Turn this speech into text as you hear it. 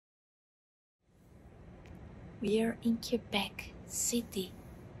We are in Quebec City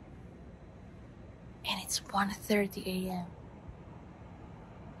and it's 1:30 a.m.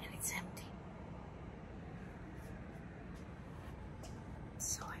 and it's empty. It's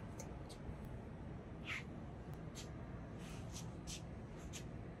so empty.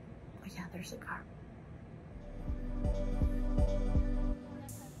 Oh yeah, there's a car.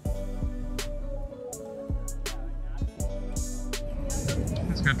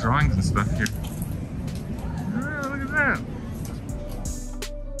 It's got drawings and stuff here. Oh, look at that.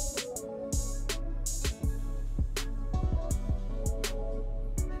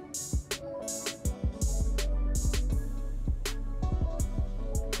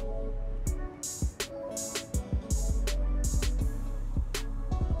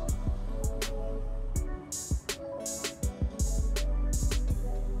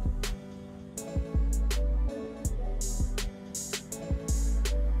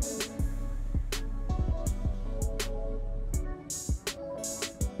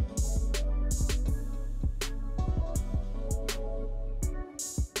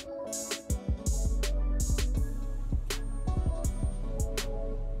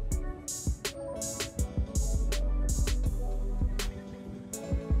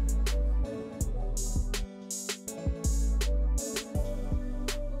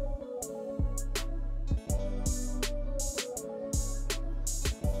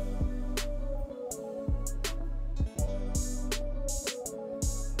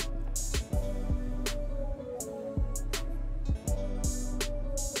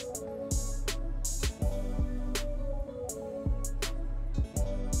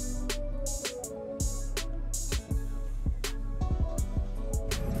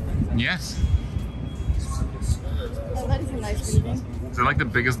 Yes. Oh, that is a nice building. Is it like the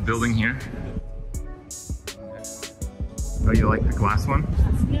biggest building here? Oh, you like the glass one?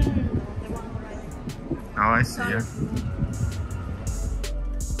 No, the one right. Oh, I see, yeah.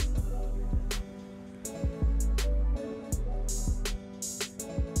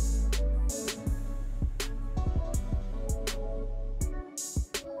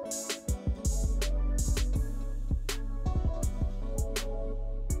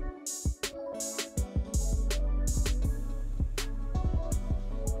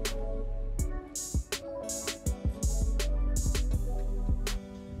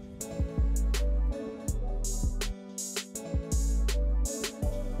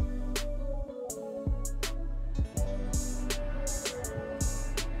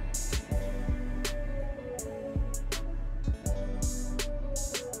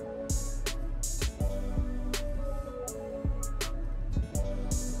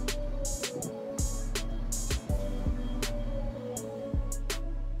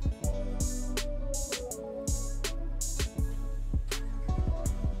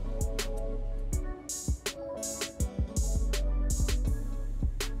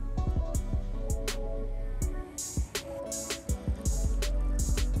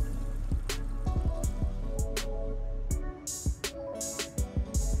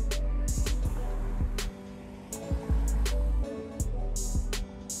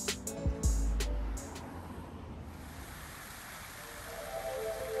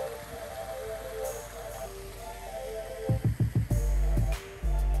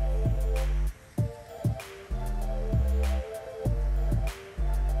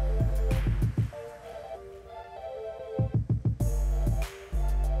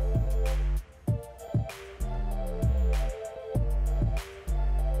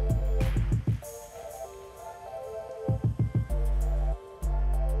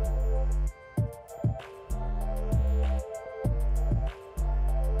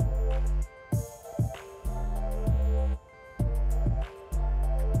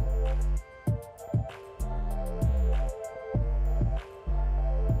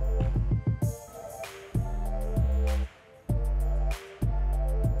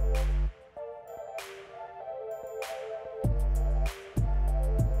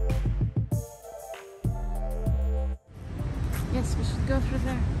 Yes, we should go through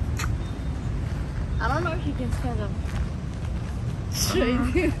there. I don't know if you can stand up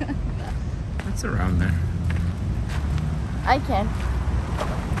straight. It's around there. I can.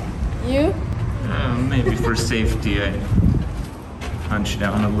 You? Maybe for safety, I hunch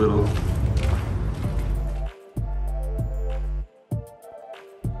down a little.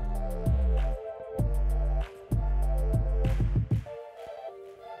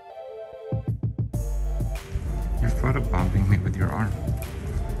 You're photobombing me with your arm.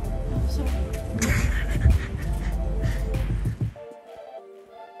 I'm sorry.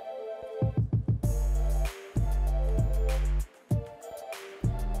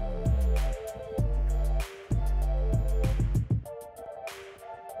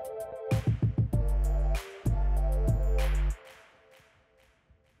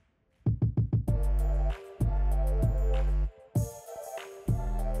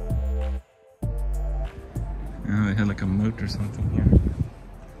 Oh, they had like a moat or something here.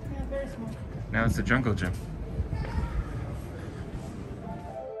 Yeah, very small. Now it's the jungle gym.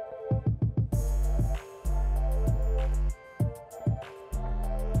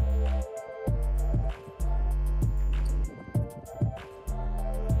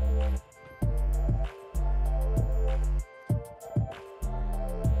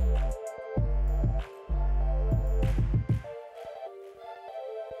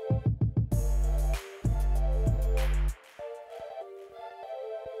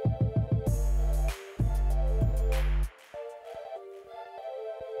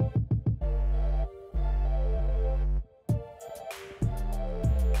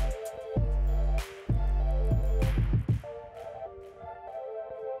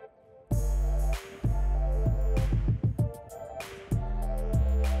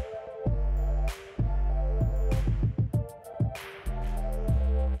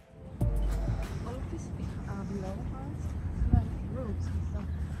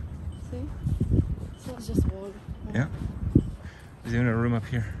 So it's just wall. Yeah. There's even a room up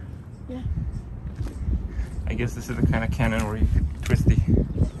here. Yeah. I guess this is the kind of cannon where you could twisty.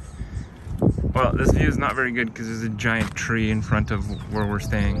 Well, this view is not very good because there's a giant tree in front of where we're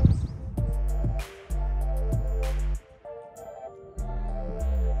staying.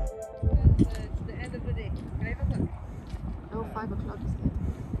 It's the end of the day. 5 o'clock. Oh, 5 o'clock is it?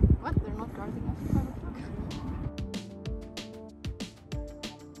 What? They're not guarding us at 5 o'clock?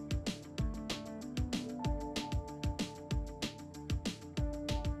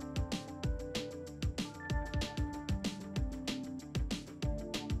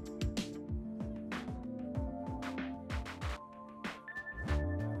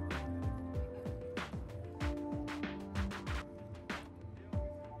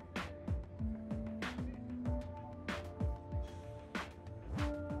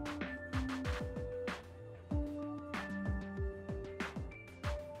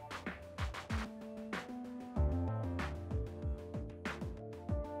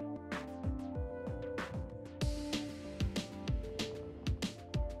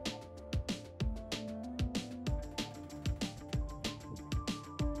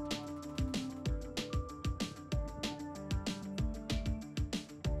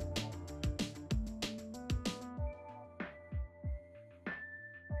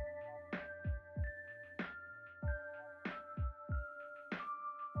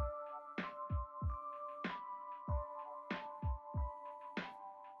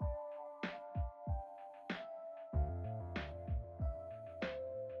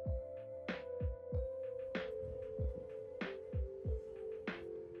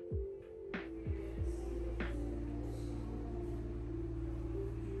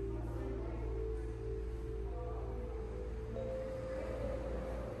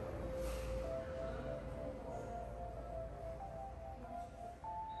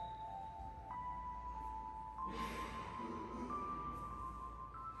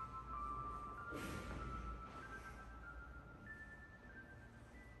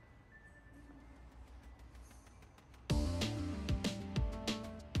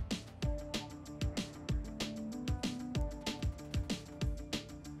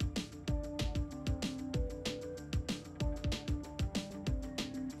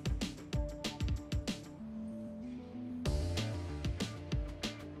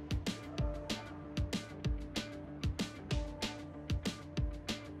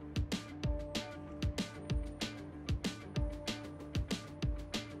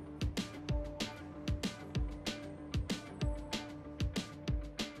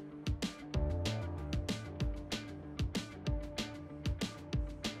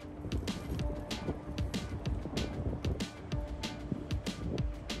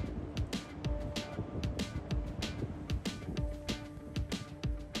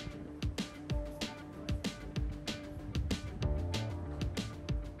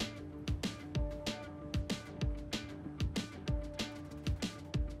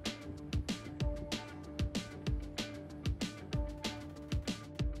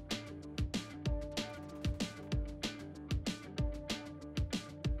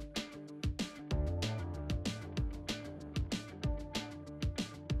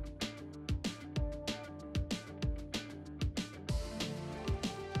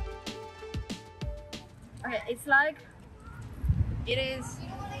 Okay, it's like it is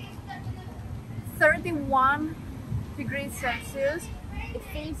 31 degrees Celsius. It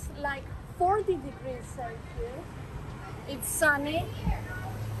feels like 40 degrees Celsius. It's sunny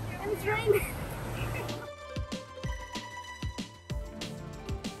and it's raining.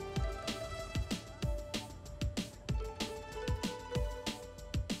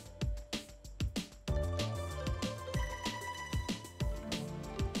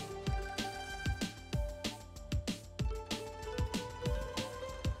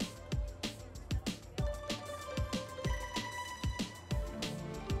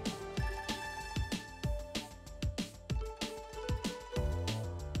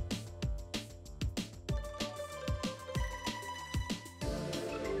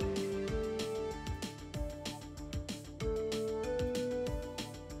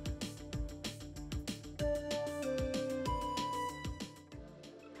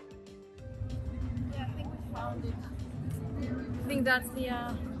 think that's the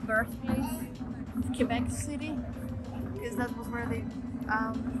birthplace of Quebec City, because that was where they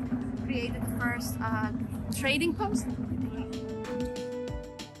created the first trading post.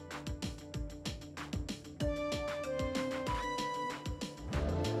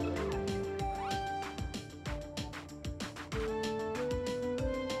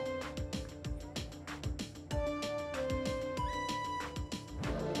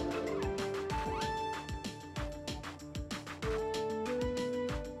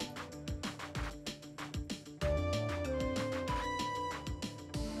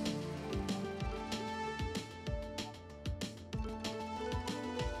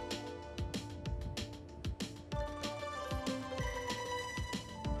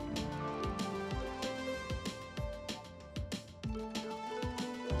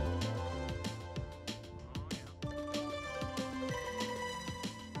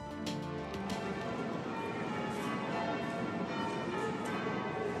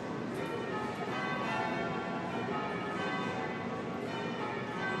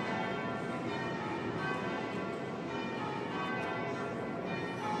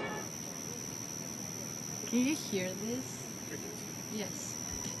 Can you hear this?